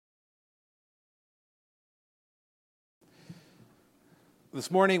This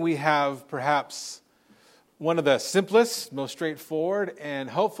morning we have perhaps one of the simplest, most straightforward, and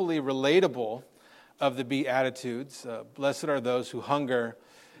hopefully relatable of the Beatitudes. Blessed are those who hunger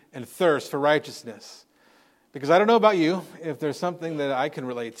and thirst for righteousness. Because I don't know about you, if there's something that I can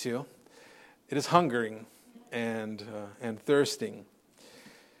relate to, it is hungering and thirsting.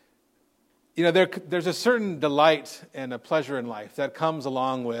 You know, there's a certain delight and a pleasure in life that comes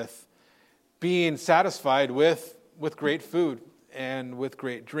along with being satisfied with great food and with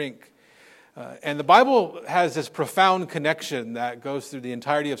great drink. And the Bible has this profound connection that goes through the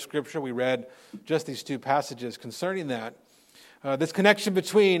entirety of Scripture. We read just these two passages concerning that. This connection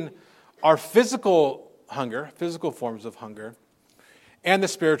between our physical hunger, physical forms of hunger, and the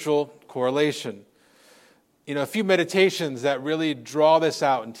spiritual correlation. You know, a few meditations that really draw this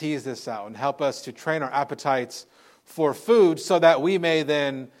out and tease this out and help us to train our appetites for food so that we may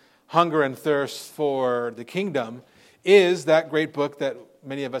then hunger and thirst for the kingdom is that great book that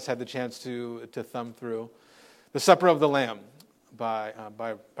many of us had the chance to thumb through, The Supper of the Lamb by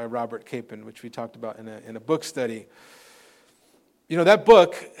Robert Capon, which we talked about in a book study. You know, that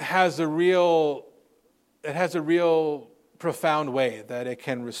book has a real profound way that it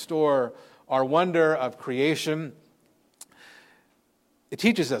can restore our wonder of creation. It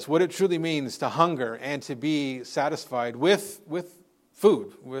teaches us what it truly means to hunger and to be satisfied with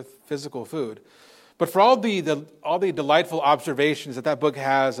food, with physical food. But for all the delightful observations that book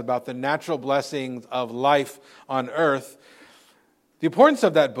has about the natural blessings of life on earth, the importance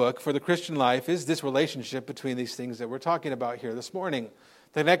of that book for the Christian life is this relationship between these things that we're talking about here this morning.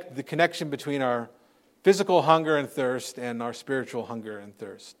 The connection between our physical hunger and thirst and our spiritual hunger and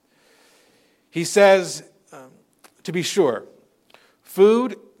thirst. He says, to be sure,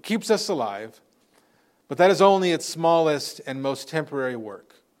 food keeps us alive, but that is only its smallest and most temporary work.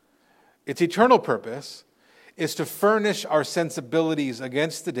 Its eternal purpose is to furnish our sensibilities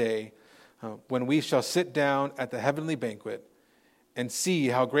against the day when we shall sit down at the heavenly banquet and see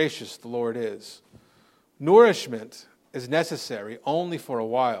how gracious the Lord is. Nourishment is necessary only for a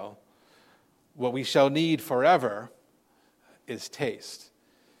while. What we shall need forever is taste.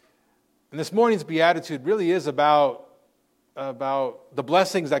 And this morning's Beatitude really is about the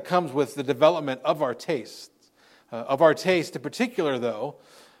blessings that comes with the development of our tastes. Of our taste in particular, though,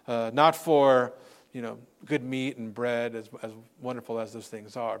 not for, good meat and bread, as wonderful as those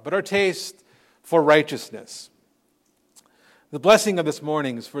things are, but our taste for righteousness. The blessing of this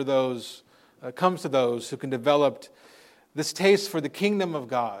morning is for those, comes to those who can develop this taste for the kingdom of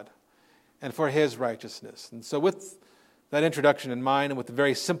God and for His righteousness. And so with that introduction in mind and with the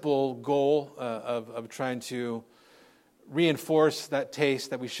very simple goal of trying to reinforce that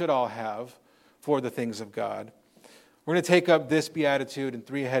taste that we should all have for the things of God, we're going to take up this beatitude in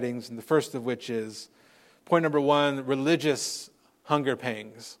three headings, and the first of which is point number 1, religious hunger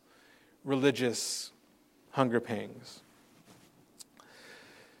pangs. Religious hunger pangs.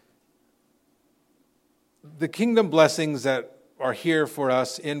 The kingdom blessings that are here for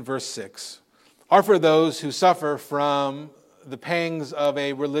us in verse 6 are for those who suffer from the pangs of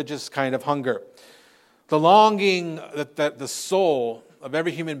a religious kind of hunger. The longing that the soul of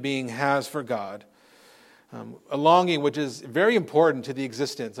every human being has for God, a longing which is very important to the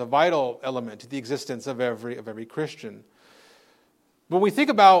existence, a vital element to the existence of every Christian. When we think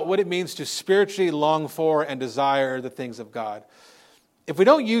about what it means to spiritually long for and desire the things of God, if we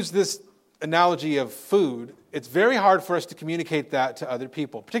don't use this analogy of food, it's very hard for us to communicate that to other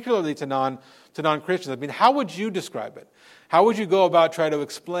people, particularly to non-Christians. I mean, how would you describe it? How would you go about trying to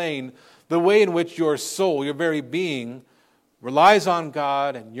explain the way in which your soul, your very being, relies on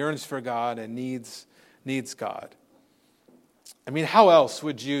God and yearns for God and needs God? I mean, how else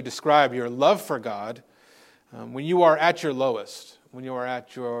would you describe your love for God when you are at your lowest, when you are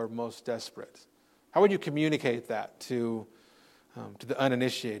at your most desperate? How would you communicate that to the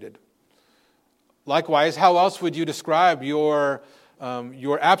uninitiated? Likewise, how else would you describe your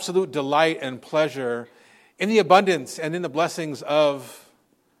absolute delight and pleasure in the abundance and in the blessings of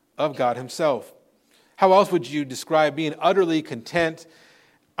God Himself? How else would you describe being utterly content?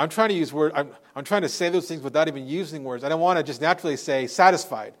 I'm trying to use words. I'm trying to say those things without even using words. I don't want to just naturally say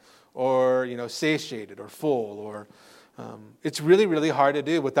satisfied or satiated or full. Or it's really, really hard to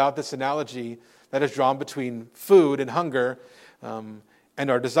do without this analogy that is drawn between food and hunger and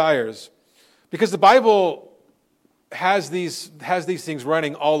our desires. Because the Bible has these things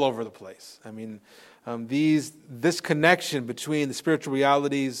running all over the place. I mean, this connection between the spiritual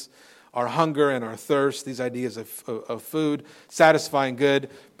realities, our hunger and our thirst, these ideas of food, satisfying good,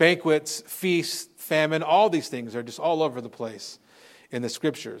 banquets, feasts, famine, all these things are just all over the place in the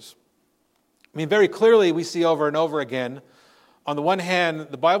Scriptures. I mean, very clearly we see over and over again On the one hand,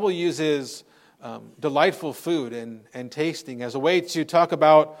 the Bible uses delightful food and tasting as a way to talk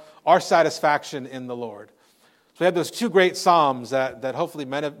about our satisfaction in the Lord. So we have those two great Psalms that hopefully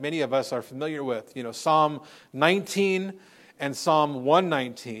many of us are familiar with. Psalm 19 and Psalm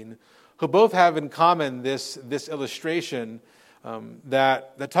 119, who both have in common this illustration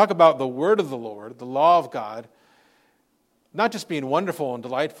that talk about the word of the Lord, the law of God, not just being wonderful and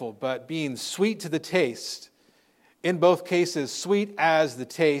delightful, but being sweet to the taste. In both cases, sweet as the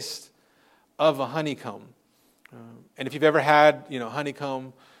taste of a honeycomb. And if you've ever had,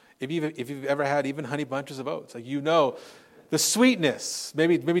 honeycomb, if you've ever had even honey bunches of oats, the sweetness,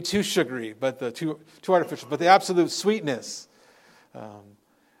 maybe too sugary, but the too artificial, but the absolute sweetness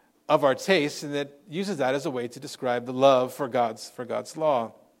of our taste, and it uses that as a way to describe the love for God's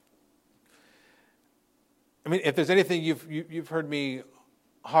law. I mean, if there's anything you've heard me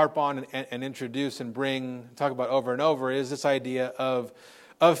harp on and introduce and talk about over and over, is this idea of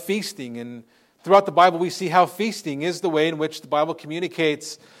feasting. And throughout the Bible, we see how feasting is the way in which the Bible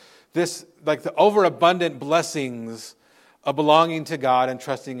communicates this, like the overabundant blessings of belonging to God and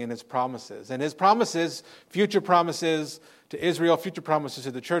trusting in His promises. And His promises, future promises to Israel, future promises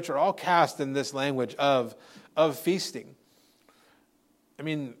to the church, are all cast in this language of feasting. I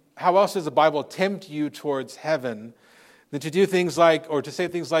mean, how else does the Bible tempt you towards heaven than to do things like, or to say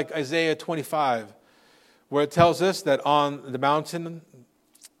things like Isaiah 25, where it tells us that on the mountain,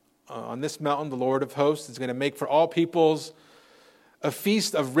 on this mountain, the Lord of hosts is going to make for all peoples a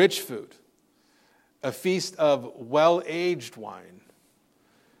feast of rich food, a feast of well-aged wine,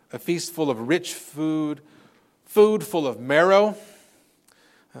 a feast full of rich food full of marrow,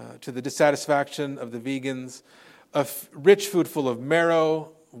 to the dissatisfaction of the vegans, rich food full of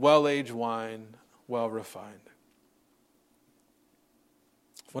marrow, well-aged wine, well-refined.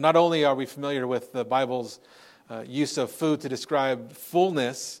 Well, not only are we familiar with the Bible's use of food to describe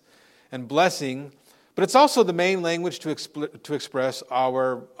fullness and blessing, but it's also the main language to express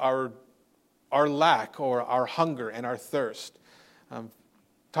our lack or our hunger and our thirst.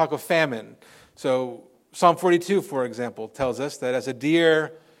 Talk of famine. So Psalm 42, for example, tells us that as a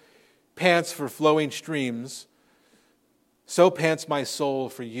deer pants for flowing streams, so pants my soul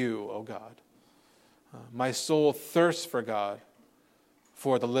for you, O God. My soul thirsts for God,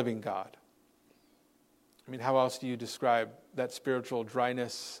 for the living God. I mean, how else do you describe that spiritual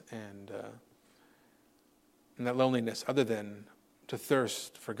dryness and that loneliness other than to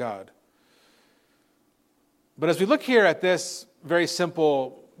thirst for God? But as we look here at this very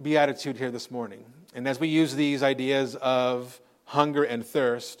simple beatitude here this morning, and as we use these ideas of hunger and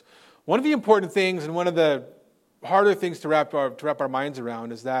thirst, one of the important things and one of the harder things to wrap our minds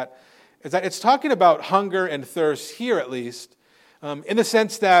around is that it's talking about hunger and thirst here, at least, in the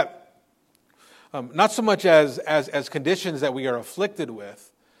sense that not so much as conditions that we are afflicted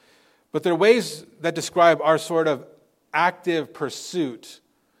with, but they're ways that describe our sort of active pursuit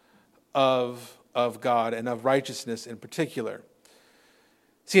of God and of righteousness in particular.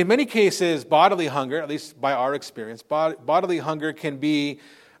 See, in many cases, bodily hunger, at least by our experience, bodily hunger can be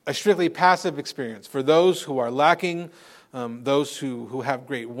a strictly passive experience for those who are lacking, those who have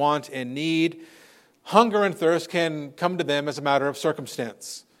great want and need. Hunger and thirst can come to them as a matter of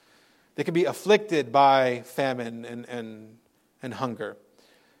circumstance. They can be afflicted by famine and hunger.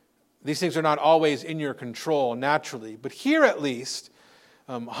 These things are not always in your control naturally. But here at least,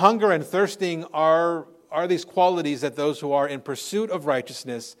 hunger and thirsting are these qualities that those who are in pursuit of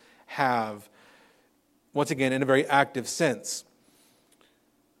righteousness have, once again, in a very active sense.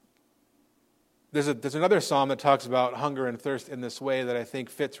 There's another psalm that talks about hunger and thirst in this way that I think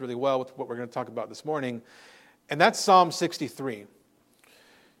fits really well with what we're going to talk about this morning, and that's Psalm 63.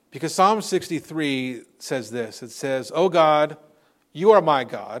 Because Psalm 63 says this. It says, "O God, you are my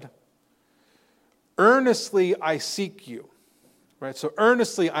God. Earnestly I seek you." Right? So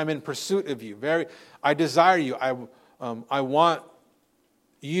earnestly I'm in pursuit of you. I desire you. I want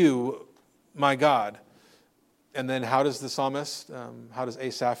you, my God. And then how does the psalmist, how does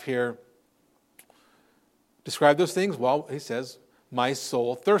Asaph here describe those things? Well, he says, "My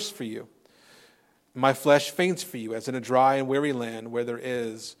soul thirsts for you. My flesh faints for you, as in a dry and weary land where there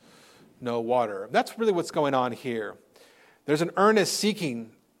is no water." That's really what's going on here. There's an earnest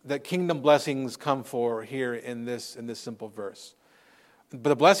seeking that kingdom blessings come for here in this simple verse. But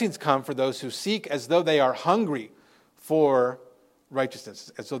the blessings come for those who seek as though they are hungry for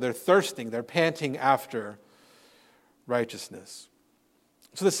righteousness, as though they're thirsting, they're panting after righteousness.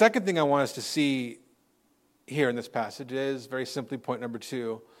 So the second thing I want us to see here in this passage is very simply point number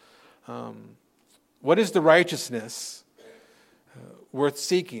 2. What is the righteousness worth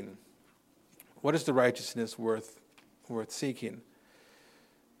seeking? What is the righteousness worth worth seeking.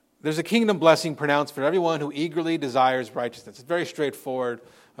 There's a kingdom blessing pronounced for everyone who eagerly desires righteousness. It's very straightforward.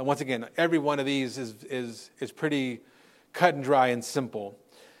 And once again, every one of these is pretty cut and dry and simple.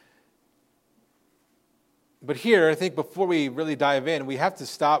 But here, I think before we really dive in, we have to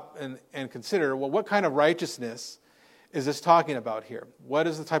stop and consider, well, what kind of righteousness is this talking about here? What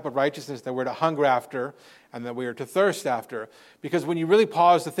is the type of righteousness that we're to hunger after and that we are to thirst after? Because when you really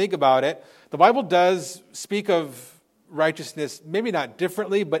pause to think about it, the Bible does speak of righteousness, maybe not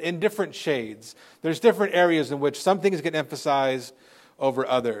differently, but in different shades. There's different areas in which some things get emphasized over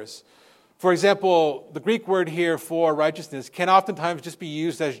others. For example, the Greek word here for righteousness can oftentimes just be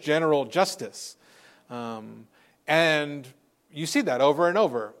used as general justice. And you see that over and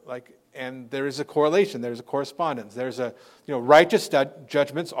over. And there is a correlation, there's a correspondence. There's righteous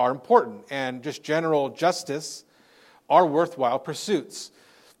judgments are important, and just general justice are worthwhile pursuits.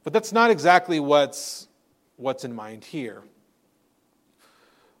 But that's not exactly what's in mind here.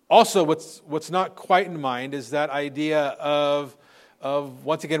 Also, what's not quite in mind is that idea of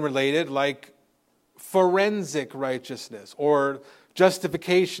once again related, like forensic righteousness or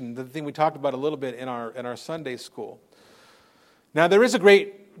justification, the thing we talked about a little bit in our Sunday school. Now, there is a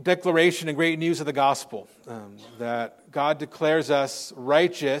great declaration and great news of the gospel that God declares us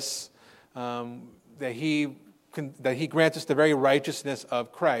righteous, that He grants us the very righteousness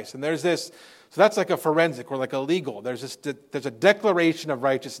of Christ. And there's this, so that's like a forensic or like a legal. There's a declaration of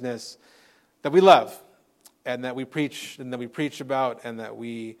righteousness that we love and that we preach about and that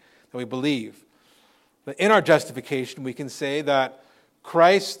we believe. But in our justification, we can say that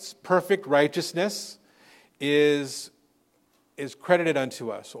Christ's perfect righteousness is credited unto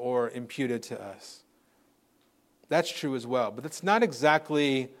us or imputed to us. That's true as well, but that's not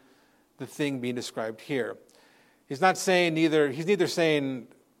exactly the thing being described here. He's neither saying,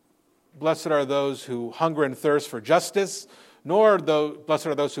 blessed are those who hunger and thirst for justice, nor blessed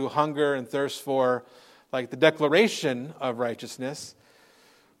are those who hunger and thirst for like the declaration of righteousness.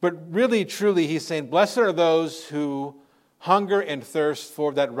 But really, truly, he's saying, blessed are those who hunger and thirst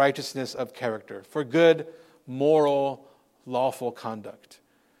for that righteousness of character, for good, moral, lawful conduct.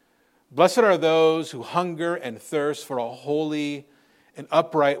 Blessed are those who hunger and thirst for a holy and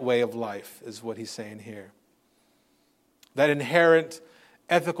upright way of life, is what he's saying here. That inherent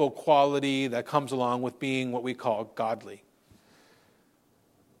ethical quality that comes along with being what we call godly.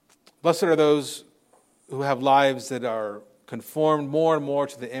 Blessed are those who have lives that are conformed more and more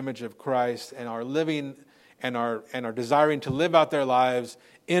to the image of Christ and are living and are desiring to live out their lives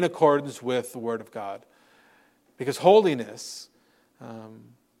in accordance with the Word of God. Because holiness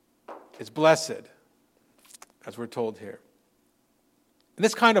is blessed, as we're told here. And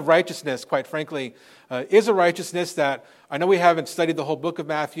this kind of righteousness, quite frankly, is a righteousness that I know we haven't studied the whole book of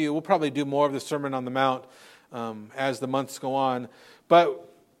Matthew. We'll probably do more of the Sermon on the Mount as the months go on. But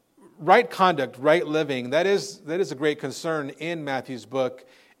right conduct, right living, that is a great concern in Matthew's book,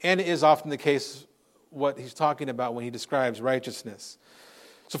 and is often the case what he's talking about when he describes righteousness.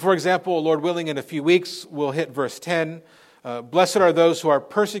 So, for example, Lord willing, in a few weeks, we'll hit verse 10. Blessed are those who are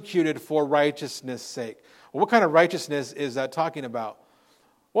persecuted for righteousness' sake. Well, what kind of righteousness is that talking about?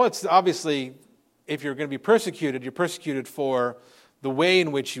 Well, it's obviously, if you're going to be persecuted, you're persecuted for the way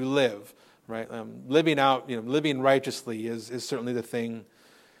in which you live, right? Living righteously is certainly the thing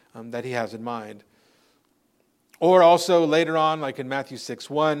that he has in mind. Or also later on, like in Matthew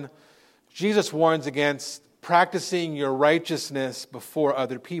 6:1, Jesus warns against practicing your righteousness before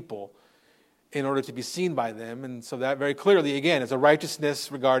other people in order to be seen by them. And so that very clearly, again, is a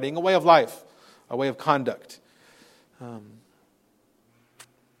righteousness regarding a way of life, a way of conduct.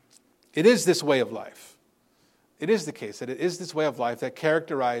 It is this way of life. It is the case that it is this way of life that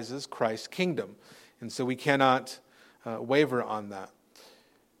characterizes Christ's kingdom. And so we cannot waver on that.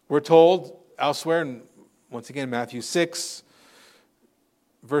 We're told elsewhere, and once again, Matthew 6,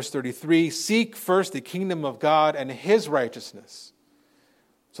 verse 33, seek first the kingdom of God and his righteousness,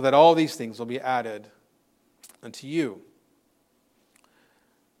 so that all these things will be added unto you.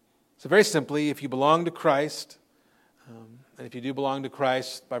 So very simply, if you belong to Christ, and if you do belong to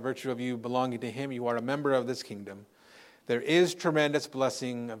Christ by virtue of you belonging to him, you are a member of this kingdom. There is tremendous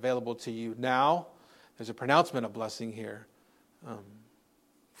blessing available to you now. There's a pronouncement of blessing here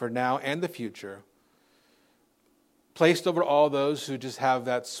for now and the future, placed over all those who just have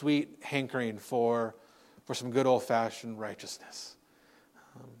that sweet hankering for some good old-fashioned righteousness.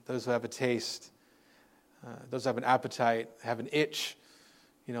 Those who have a taste, those who have an appetite, have an itch,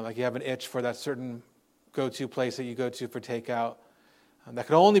 like you have an itch for that certain go-to place that you go to for takeout, that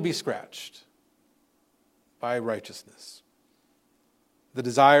can only be scratched by righteousness. The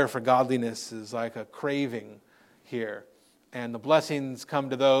desire for godliness is like a craving here. And the blessings come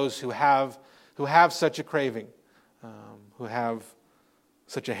to those who have such a craving, who have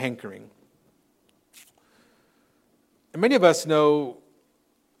such a hankering. And many of us know,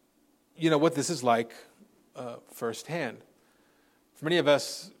 what this is like firsthand. For many of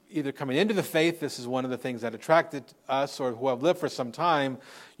us, either coming into the faith, this is one of the things that attracted us, or who have lived for some time,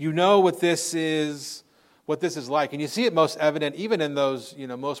 what this is like. And you see it most evident even in those,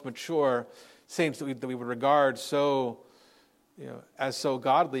 most mature saints that we would regard as so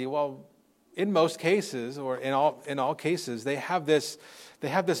godly. Well, in most cases, or in all cases, they have this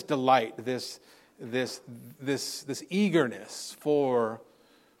delight, this eagerness for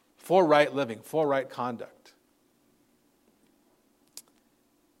right living, for right conduct.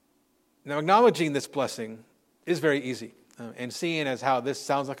 Now, acknowledging this blessing is very easy, and seeing as how this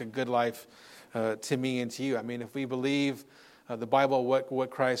sounds like a good life to me and to you. I mean, if we believe the Bible, what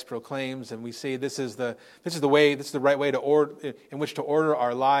Christ proclaims, and we say this is the right way in which to order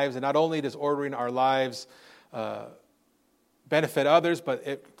our lives, and not only does ordering our lives benefit others, but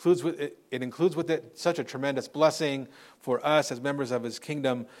it includes with it such a tremendous blessing for us as members of His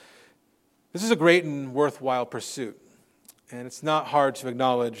kingdom. This is a great and worthwhile pursuit, and it's not hard to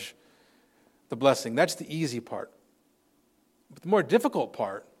acknowledge the blessing. That's the easy part. But the more difficult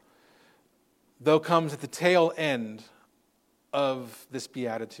part, though, comes at the tail end of this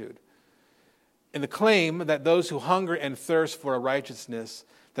beatitude, in the claim that those who hunger and thirst for a righteousness,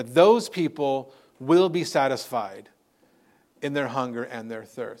 that those people will be satisfied in their hunger and their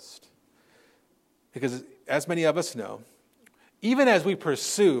thirst. Because as many of us know, even as we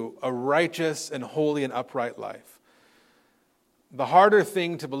pursue a righteous and holy and upright life, the harder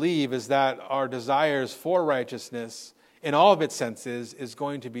thing to believe is that our desires for righteousness, in all of its senses, is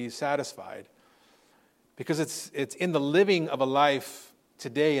going to be satisfied. Because it's in the living of a life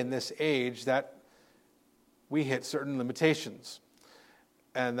today in this age that we hit certain limitations.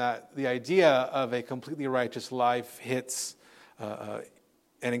 And that the idea of a completely righteous life hits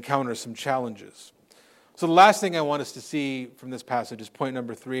and encounters some challenges. So the last thing I want us to see from this passage is point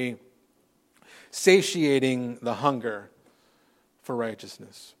number 3, satiating the hunger for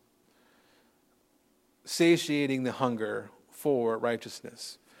righteousness. Satiating the hunger for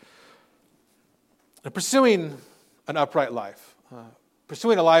righteousness. And pursuing an upright life,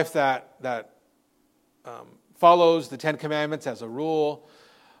 pursuing a life that follows the Ten Commandments as a rule,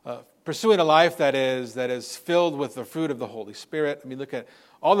 pursuing a life that is filled with the fruit of the Holy Spirit. I mean, look at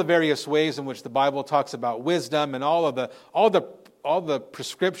all the various ways in which the Bible talks about wisdom, and all the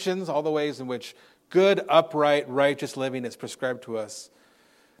prescriptions, all the ways in which good, upright, righteous living is prescribed to us.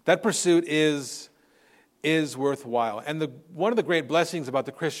 That pursuit is worthwhile. And one of the great blessings about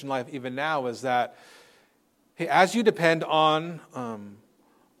the Christian life even now is that, hey, as you depend on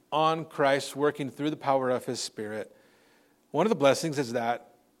Christ working through the power of His Spirit, one of the blessings is that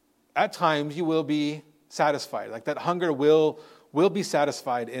at times you will be satisfied. Like that hunger will be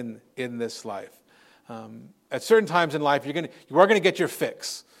satisfied in this life. At certain times in life, you are going to get your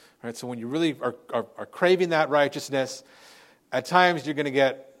fix. Right? So when you really are craving that righteousness, at times you're going to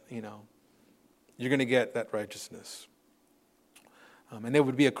get that righteousness. And it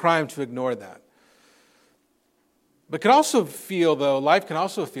would be a crime to ignore that. But life can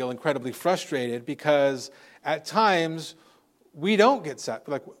also feel incredibly frustrated, because at times we don't get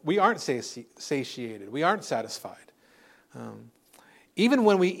we aren't satiated. We aren't satisfied. Even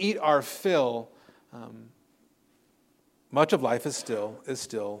when we eat our fill, much of life is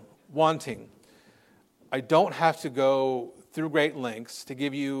still wanting. I don't have to go through great lengths to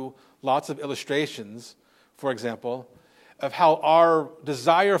give you lots of illustrations, for example, of how our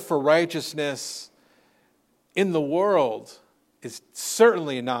desire for righteousness in the world is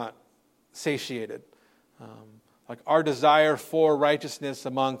certainly not satiated. Like our desire for righteousness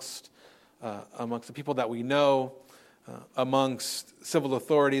amongst the people that we know, amongst civil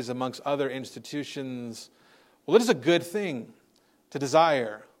authorities, amongst other institutions. Well, it is a good thing to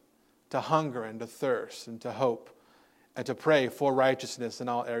desire, to hunger and to thirst and to hope and to pray for righteousness in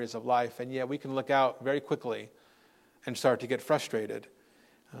all areas of life. And yet we can look out very quickly and start to get frustrated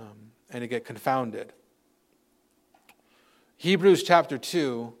and to get confounded. Hebrews chapter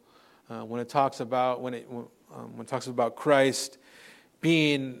 2, when it talks about Christ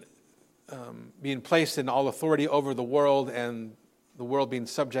being placed in all authority over the world and the world being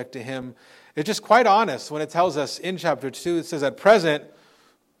subject to Him, it's just quite honest when it tells us in chapter 2, it says, at present,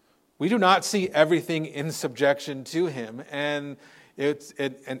 we do not see everything in subjection to Him. And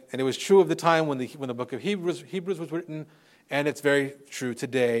it was true of the time when the book of Hebrews was written, and it's very true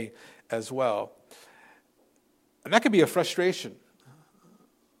today as well. And that could be a frustration.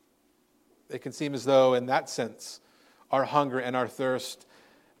 It can seem as though, in that sense, our hunger and our thirst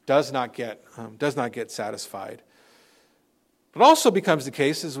does not get satisfied. But also becomes the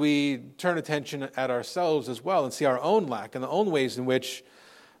case as we turn attention at ourselves as well and see our own lack and the own ways in which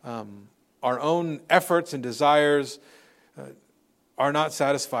our own efforts and desires are not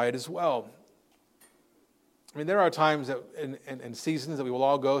satisfied as well. I mean, there are times that in seasons that we will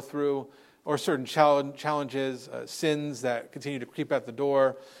all go through, or certain challenges, sins that continue to creep at the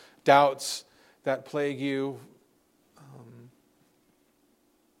door, doubts that plague you.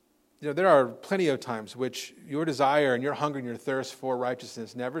 There are plenty of times which your desire and your hunger and your thirst for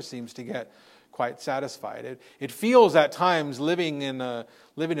righteousness never seems to get quite satisfied. It feels at times living in a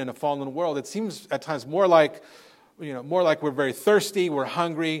fallen world. It seems at times more like we're very thirsty, we're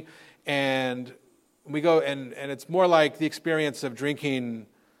hungry, and we go and it's more like the experience of drinking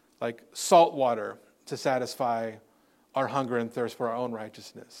like salt water to satisfy our hunger and thirst for our own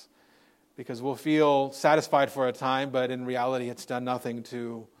righteousness, because we'll feel satisfied for a time, but in reality, it's done nothing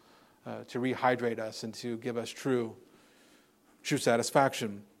to rehydrate us and to give us true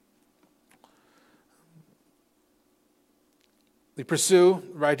satisfaction. We pursue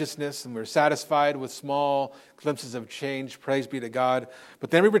righteousness and we're satisfied with small glimpses of change, praise be to God, but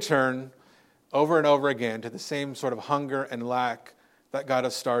then we return over and over again to the same sort of hunger and lack that got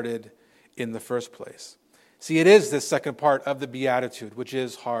us started in the first place. See, it is this second part of the Beatitude which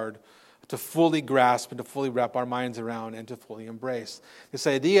is hard to fully grasp and to fully wrap our minds around and to fully embrace. This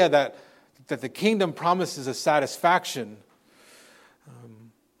idea that the kingdom promises a satisfaction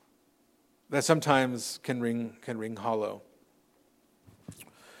that sometimes can ring hollow.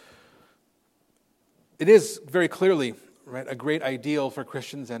 It is very clearly, right, a great ideal for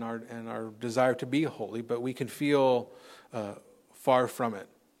Christians and our desire to be holy, but we can feel far from it.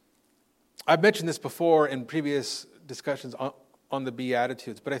 I've mentioned this before in previous discussions on the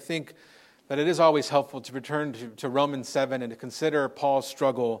Beatitudes, but I think that it is always helpful to return to Romans 7 and to consider Paul's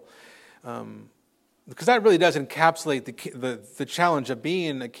struggle, because that really does encapsulate the challenge of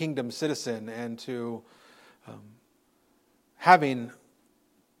being a kingdom citizen and to having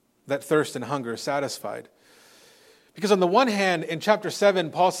that thirst and hunger satisfied. Because on the one hand, in chapter 7,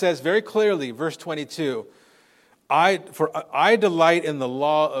 Paul says very clearly, verse 22, I delight in the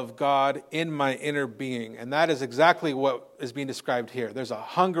law of God in my inner being. And that is exactly what is being described here. There's a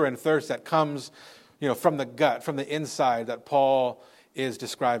hunger and thirst that comes, from the gut, from the inside, that Paul is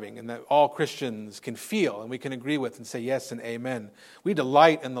describing, and that all Christians can feel and we can agree with and say yes and amen. We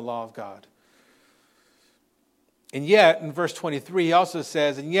delight in the law of God. And yet, in verse 23, he also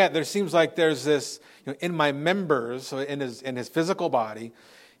says, and yet there seems like there's this, in my members, so in his physical body,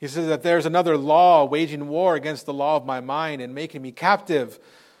 he says that there's another law waging war against the law of my mind and making me captive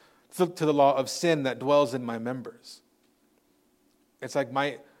to the law of sin that dwells in my members. It's like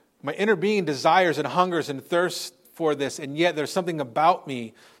my inner being desires and hungers and thirsts for this, and yet there's something about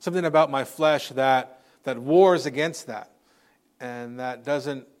me, something about my flesh that wars against that, and that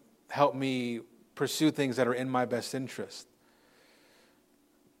doesn't help me pursue things that are in my best interest.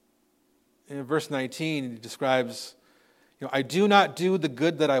 In verse 19, he describes, I do not do the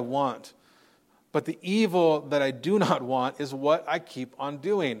good that I want, but the evil that I do not want is what I keep on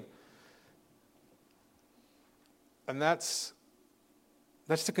doing. And that's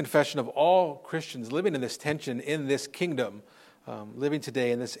the confession of all Christians living in this tension, in this kingdom, living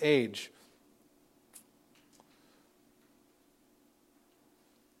today in this age.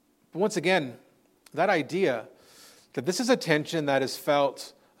 But once again, that idea that this is a tension that is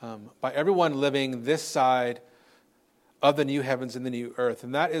felt by everyone living this side of the new heavens and the new earth.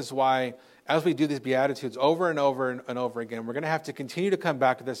 And that is why, as we do these Beatitudes over and over and over again, we're going to have to continue to come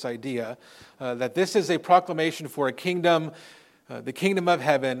back to this idea that this is a proclamation for a kingdom, the kingdom of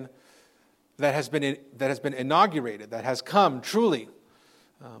heaven, that has been inaugurated, that has come truly,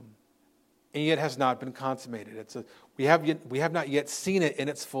 and yet has not been consummated. We have not yet seen it in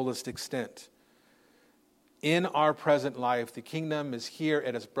its fullest extent. In our present life, the kingdom is here,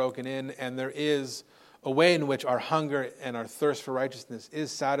 it has broken in, and there is a way in which our hunger and our thirst for righteousness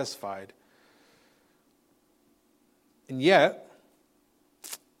is satisfied. And yet,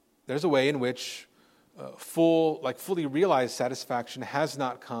 there's a way in which fully realized satisfaction has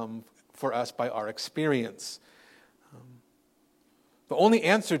not come for us by our experience. The only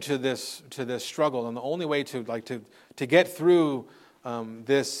answer to this struggle, and the only way to get through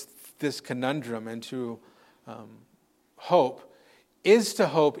this conundrum and to hope, is to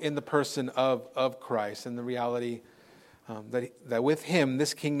hope in the person of Christ and the reality that with him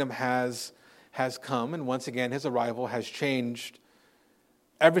this kingdom has come, and once again his arrival has changed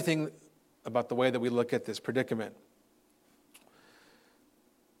everything about the way that we look at this predicament.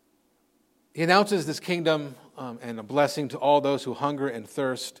 He announces this kingdom and a blessing to all those who hunger and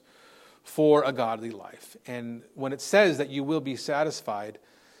thirst for a godly life. And when it says that you will be satisfied,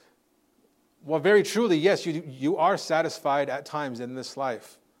 well, very truly, yes, you are satisfied at times in this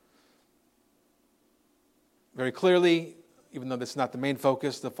life. Very clearly, even though that's not the main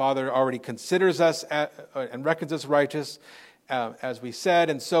focus, the Father already considers us and reckons us righteous, as we said.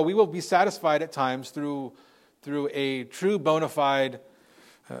 And so we will be satisfied at times through a true bona fide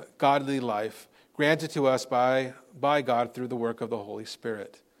godly life granted to us by God through the work of the Holy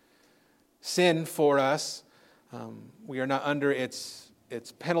Spirit. Sin for us, we are not under its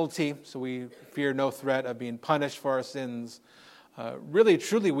penalty, so we fear no threat of being punished for our sins. Really,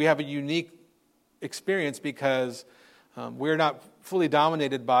 truly, we have a unique experience because we're not fully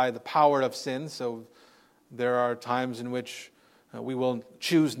dominated by the power of sin, so there are times in which we will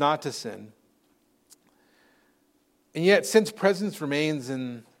choose not to sin. And yet, sin's presence remains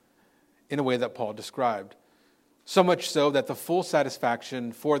in a way that Paul described. So much so that the full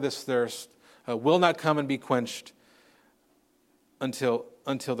satisfaction for this thirst will not come and be quenched until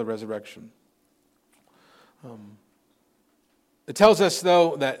the resurrection. It tells us,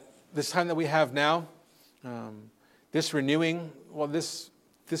 though, that this time that we have now, this renewing, this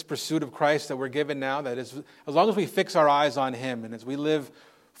pursuit of Christ that we're given now, that is, as long as we fix our eyes on Him and as we live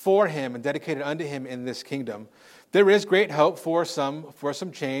for Him and dedicated unto Him in this kingdom, there is great hope for some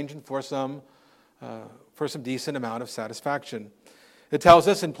change and for some decent amount of satisfaction. It tells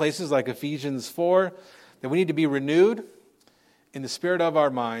us in places like Ephesians 4 that we need to be renewed in the spirit of our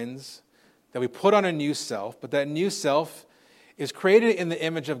minds, that we put on a new self, but that new self is created in the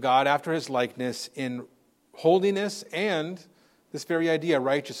image of God after His likeness in holiness and this very idea,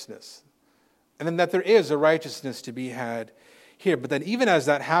 righteousness. And then that there is a righteousness to be had here. But then even as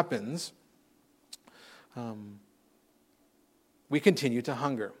that happens, we continue to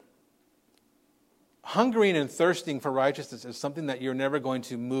hunger. Hungering and thirsting for righteousness is something that you're never going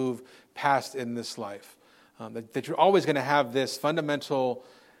to move past in this life. That you're always going to have this fundamental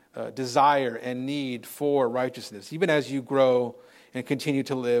desire and need for righteousness, even as you grow and continue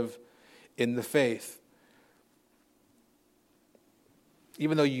to live in the faith.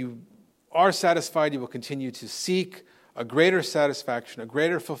 Even though you are satisfied, you will continue to seek a greater satisfaction, a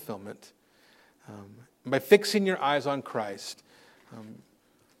greater fulfillment. By fixing your eyes on Christ,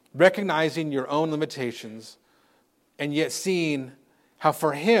 recognizing your own limitations, and yet seeing how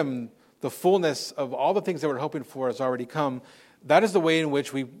for Him the fullness of all the things that we're hoping for has already come, that is the way in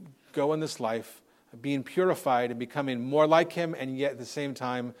which we go in this life, being purified and becoming more like Him, and yet at the same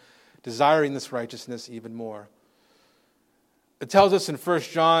time desiring this righteousness even more. It tells us in 1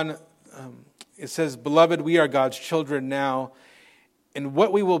 John, it says, "Beloved, we are God's children now, and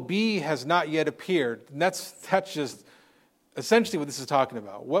what we will be has not yet appeared." And that's just essentially what this is talking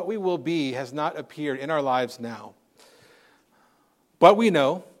about. What we will be has not appeared in our lives now. But we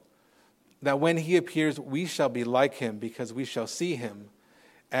know that when He appears, we shall be like Him, because we shall see Him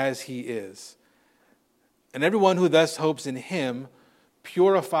as He is. And everyone who thus hopes in Him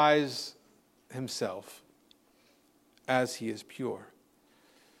purifies himself as He is pure.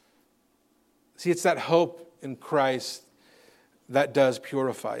 See, it's that hope in Christ that does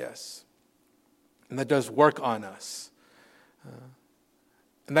purify us and that does work on us.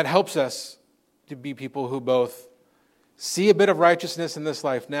 And that helps us to be people who both see a bit of righteousness in this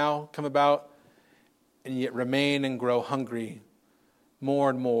life now come about, and yet remain and grow hungry more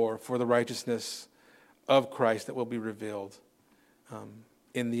and more for the righteousness of Christ that will be revealed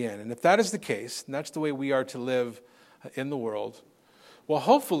in the end. And if that is the case, and that's the way we are to live in the world, well,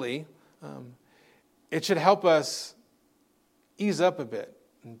 hopefully, it should help us ease up a bit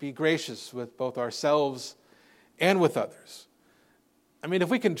and be gracious with both ourselves and with others. I mean, if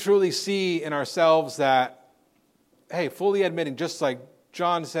we can truly see in ourselves that, hey, fully admitting, just like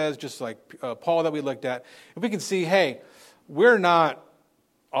John says, just like Paul that we looked at, if we can see, hey, we're not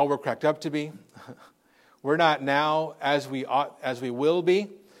all we're cracked up to be, we're not now as we will be,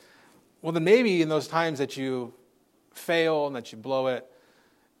 well, then maybe in those times that you fail and that you blow it,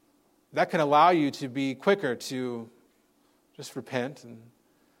 that can allow you to be quicker to just repent and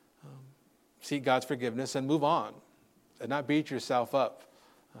seek God's forgiveness and move on and not beat yourself up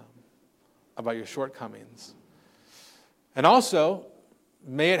about your shortcomings. And also,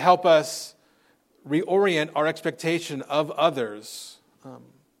 may it help us reorient our expectation of others,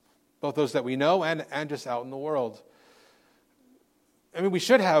 both those that we know and just out in the world. I mean, we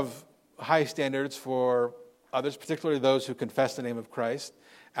should have high standards for others, particularly those who confess the name of Christ,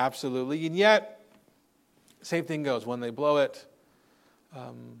 absolutely. And yet, same thing goes. When they blow it,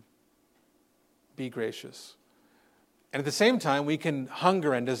 be gracious. And at the same time, we can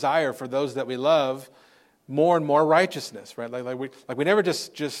hunger and desire for those that we love more and more righteousness, right? Like we never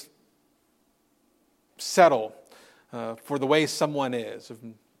just settle for the way someone is,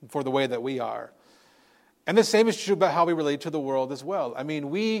 for the way that we are. And the same is true about how we relate to the world as well. I mean,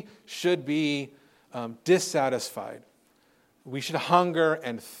 we should be dissatisfied. We should hunger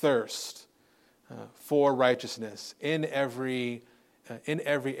and thirst for righteousness in every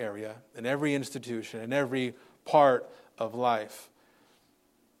area, in every institution, in every part of life.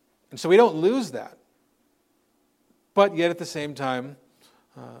 And so we don't lose that. But yet at the same time,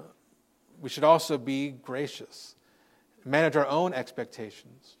 we should also be gracious, manage our own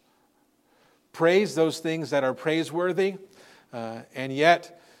expectations, praise those things that are praiseworthy, and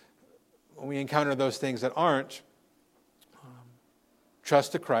yet when we encounter those things that aren't,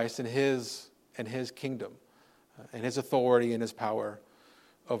 trust to Christ and His kingdom, and His authority and His power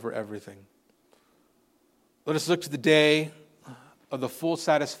over everything. Let us look to the day of the full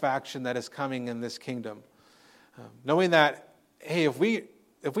satisfaction that is coming in this kingdom, knowing that, hey, if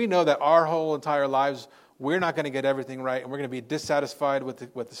we know that our whole entire lives we're not going to get everything right, and we're going to be dissatisfied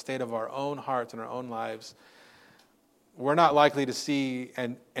with the state of our own hearts and our own lives, we're not likely to see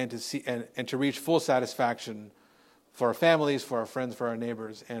and to reach full satisfaction for our families, for our friends, for our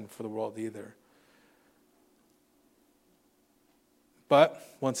neighbors, and for the world either. But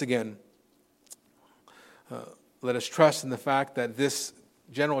once again, let us trust in the fact that this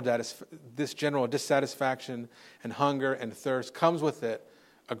general dissatisfaction and hunger and thirst comes with it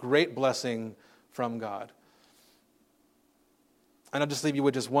a great blessing from God. And I'll just leave you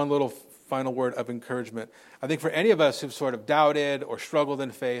with just one little final word of encouragement. I think for any of us who've sort of doubted or struggled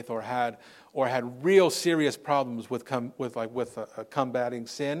in faith or had real serious problems with combating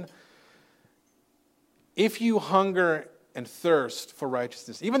sin, if you hunger and thirst for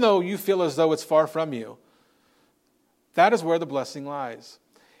righteousness, even though you feel as though it's far from you, that is where the blessing lies.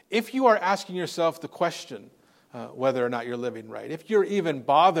 If you are asking yourself the question whether or not you're living right, if you're even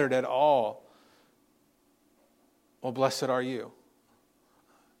bothered at all, well, blessed are you.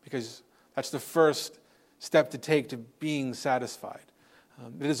 Because that's the first step to take to being satisfied.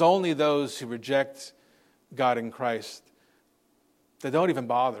 It is only those who reject God in Christ that don't even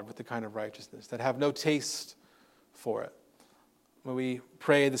bother with the kind of righteousness, that have no taste for it. When we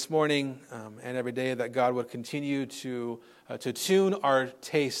pray this morning and every day that God would continue to tune our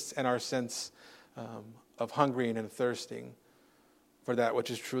tastes and our sense of hungering and thirsting for that which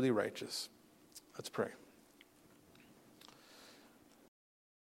is truly righteous. Let's pray.